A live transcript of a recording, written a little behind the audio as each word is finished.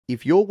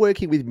If you're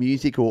working with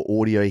music or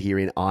audio here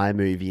in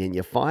iMovie and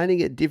you're finding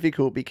it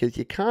difficult because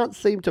you can't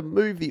seem to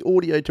move the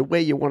audio to where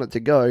you want it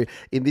to go,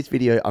 in this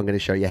video, I'm going to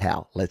show you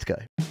how. Let's go.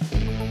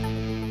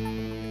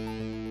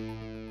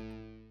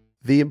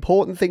 The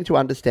important thing to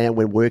understand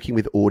when working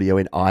with audio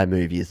in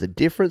iMovie is the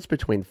difference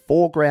between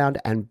foreground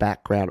and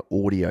background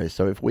audio.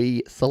 So if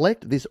we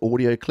select this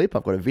audio clip,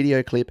 I've got a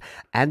video clip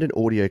and an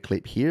audio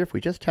clip here. If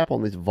we just tap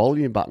on this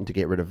volume button to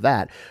get rid of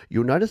that,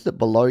 you'll notice that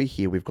below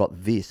here we've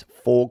got this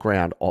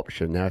foreground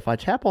option. Now if I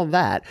tap on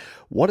that,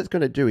 what it's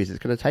going to do is it's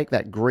going to take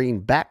that green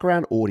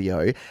background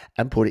audio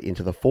and put it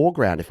into the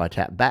foreground. If I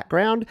tap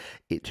background,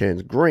 it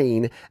turns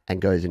green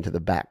and goes into the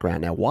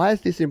background. Now why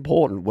is this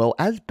important? Well,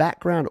 as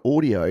background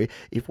audio,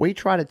 if we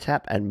try to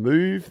tap and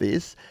move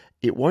this,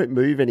 it won't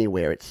move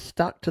anywhere. It's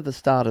stuck to the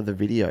start of the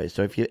video.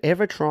 So if you're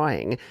ever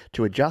trying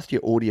to adjust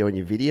your audio in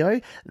your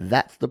video,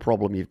 that's the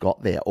problem you've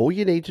got there. All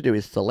you need to do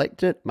is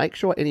select it, make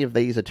sure any of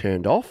these are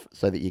turned off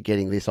so that you're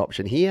getting this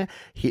option here,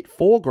 hit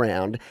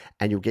foreground,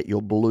 and you'll get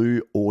your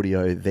blue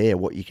audio there.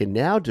 What you can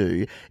now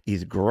do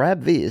is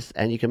grab this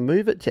and you can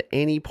move it to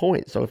any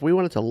point. So if we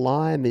wanted to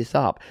line this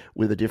up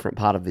with a different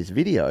part of this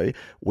video,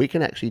 we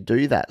can actually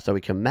do that. So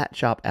we can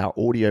match up our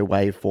audio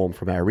waveform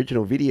from our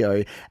original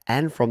video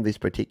and from this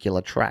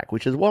particular track,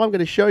 which is what I'm going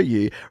to show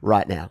you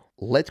right now.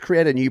 Let's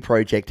create a new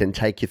project and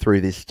take you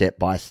through this step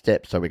by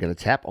step. So we're going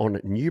to tap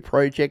on new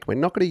project. We're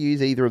not going to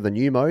use either of the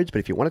new modes, but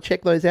if you want to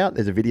check those out,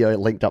 there's a video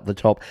linked up the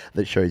top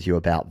that shows you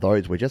about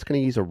those. We're just going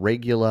to use a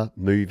regular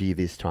movie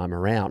this time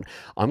around.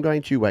 I'm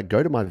going to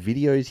go to my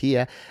videos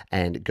here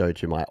and go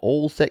to my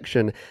all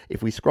section.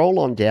 If we scroll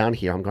on down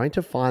here, I'm going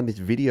to find this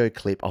video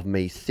clip of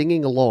me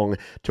singing along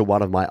to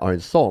one of my own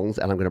songs,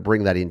 and I'm going to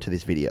bring that into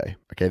this video.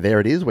 Okay, there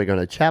it is. We're going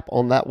to tap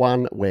on that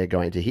one. We're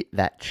going to hit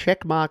that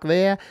check mark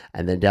there,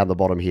 and then down the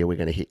bottom here, we're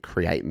going to hit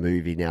create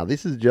movie. Now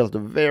this is just a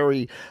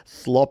very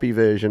sloppy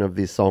version of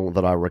this song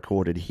that I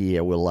recorded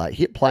here. We'll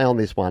hit play on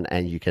this one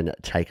and you can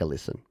take a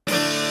listen.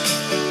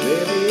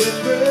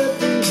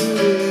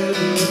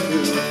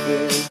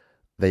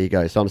 There you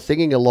go. So I'm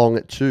singing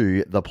along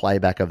to the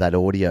playback of that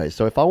audio.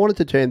 So if I wanted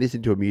to turn this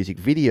into a music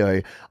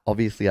video,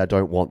 obviously I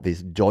don't want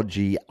this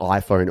dodgy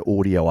iPhone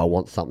audio. I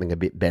want something a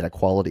bit better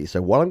quality.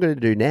 So what I'm going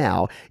to do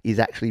now is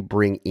actually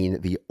bring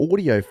in the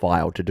audio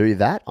file. To do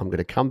that, I'm going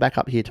to come back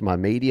up here to my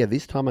media.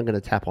 This time I'm going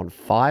to tap on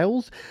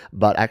files,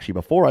 but actually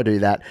before I do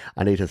that,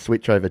 I need to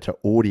switch over to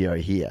audio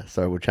here.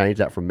 So we'll change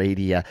that from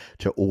media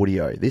to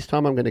audio. This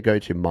time I'm going to go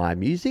to my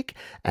music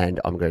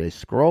and I'm going to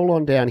scroll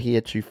on down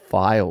here to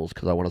files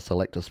because I want to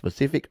select a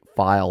specific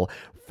file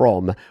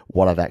from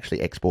what I've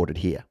actually exported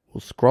here. We'll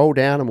scroll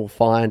down and we'll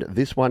find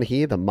this one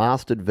here, the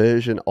mastered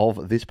version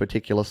of this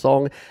particular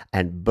song,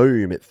 and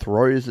boom, it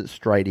throws it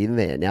straight in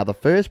there. Now, the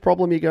first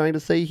problem you're going to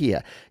see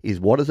here is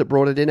what has it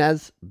brought it in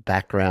as?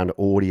 Background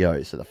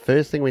audio. So the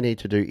first thing we need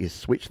to do is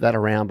switch that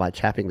around by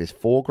tapping this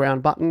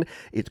foreground button.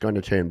 It's going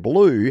to turn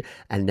blue,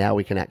 and now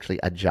we can actually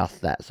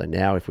adjust that. So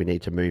now if we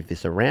need to move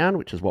this around,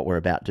 which is what we're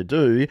about to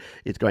do,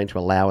 it's going to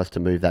allow us to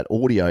move that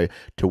audio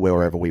to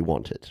wherever we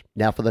want it.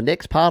 Now, for the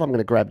next part, I'm going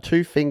to grab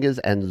two fingers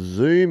and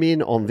zoom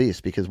in on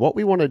this because what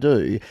we want to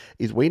do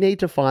is we need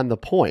to find the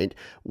point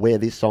where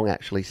this song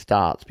actually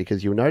starts,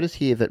 because you'll notice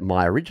here that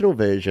my original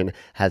version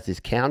has this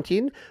count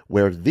in,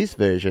 whereas this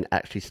version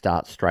actually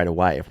starts straight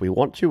away. If we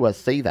want to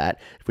see that,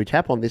 if we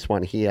tap on this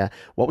one here,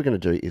 what we're going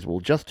to do is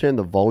we'll just turn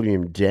the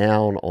volume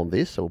down on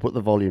this. So we'll put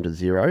the volume to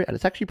 0, and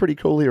it's actually pretty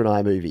cool here in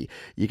iMovie.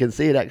 You can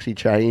see it actually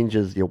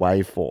changes your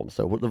waveform.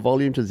 So we'll put the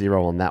volume to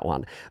 0 on that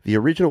one. The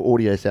original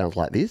audio sounds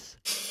like this.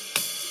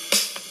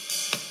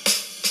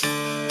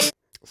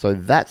 So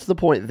that's the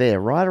point there.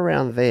 Right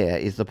around there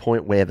is the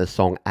point where the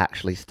song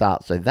actually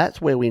starts. So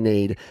that's where we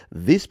need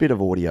this bit of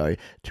audio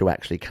to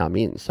actually come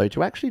in. So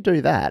to actually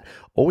do that,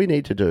 all we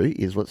need to do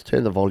is let's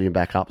turn the volume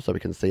back up so we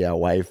can see our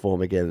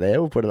waveform again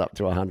there. We'll put it up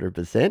to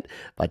 100%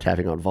 by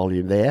tapping on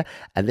volume there.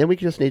 And then we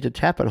just need to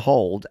tap and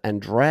hold and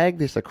drag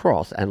this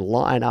across and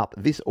line up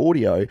this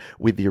audio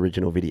with the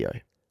original video.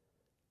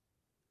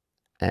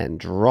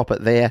 And drop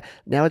it there.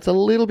 Now it's a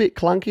little bit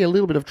clunky, a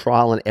little bit of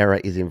trial and error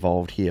is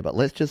involved here, but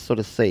let's just sort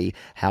of see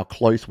how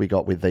close we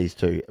got with these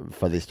two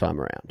for this time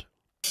around.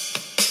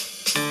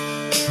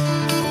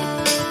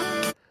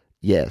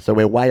 Yeah, so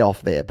we're way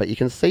off there, but you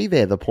can see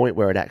there the point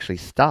where it actually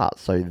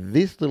starts. So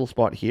this little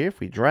spot here, if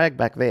we drag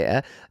back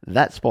there,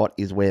 that spot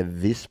is where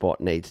this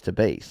spot needs to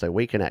be. So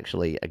we can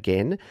actually,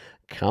 again,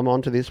 come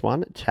onto this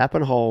one, tap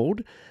and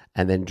hold,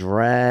 and then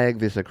drag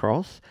this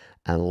across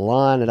and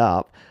line it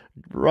up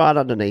right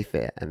underneath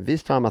there. And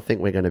this time I think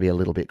we're going to be a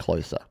little bit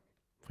closer.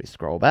 If we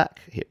scroll back,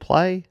 hit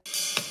play.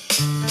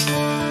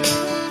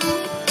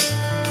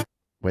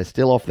 We're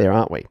still off there,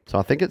 aren't we? So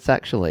I think it's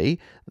actually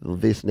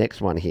this next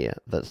one here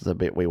that's the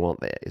bit we want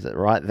there. Is it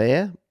right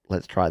there?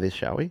 Let's try this,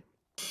 shall we?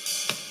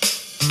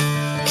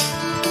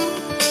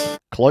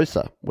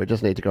 Closer. We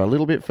just need to go a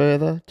little bit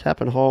further,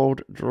 tap and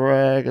hold,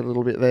 drag a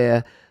little bit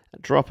there,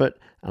 drop it,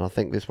 and I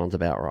think this one's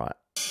about right.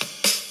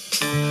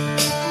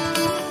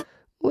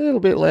 A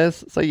little bit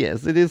less. So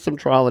yes, it is some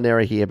trial and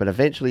error here, but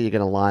eventually you're going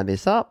to line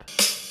this up.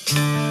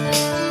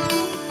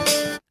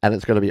 and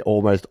it's going to be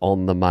almost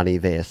on the money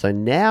there. So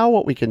now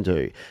what we can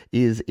do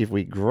is if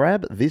we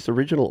grab this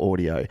original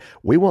audio,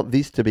 we want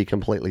this to be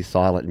completely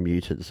silent and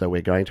muted. So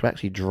we're going to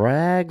actually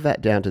drag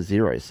that down to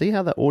 0. See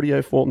how the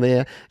audio form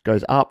there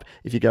goes up?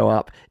 If you go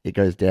up, it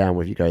goes down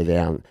if you go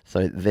down.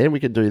 So then we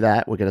can do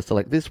that. We're going to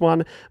select this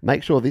one,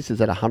 make sure this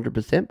is at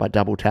 100% by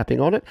double tapping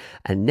on it.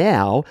 And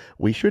now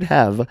we should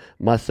have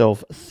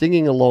myself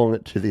singing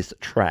along to this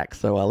track.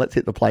 So let's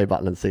hit the play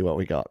button and see what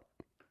we got.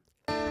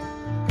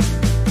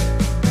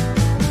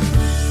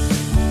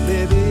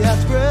 Maybe I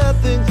spread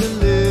things a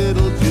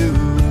little too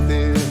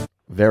thin.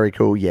 Very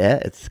cool, yeah.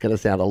 It's going to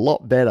sound a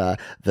lot better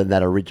than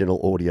that original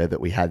audio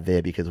that we had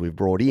there because we've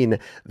brought in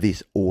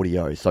this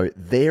audio. So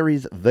there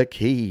is the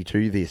key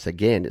to this.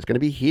 Again, it's going to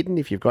be hidden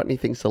if you've got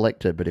anything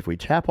selected, but if we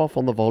tap off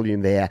on the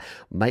volume there,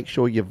 make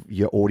sure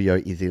your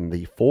audio is in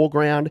the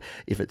foreground.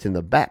 If it's in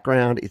the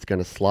background, it's going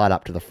to slide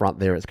up to the front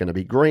there. It's going to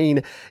be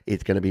green.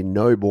 It's going to be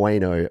no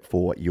bueno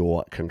for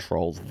your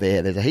controls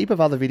there. There's a heap of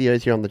other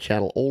videos here on the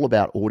channel all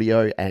about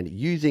audio and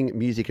using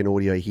music and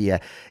audio here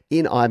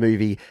in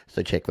iMovie,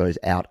 so check those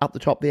out up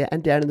the top there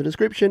and down in the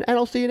description, and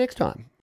I'll see you next time.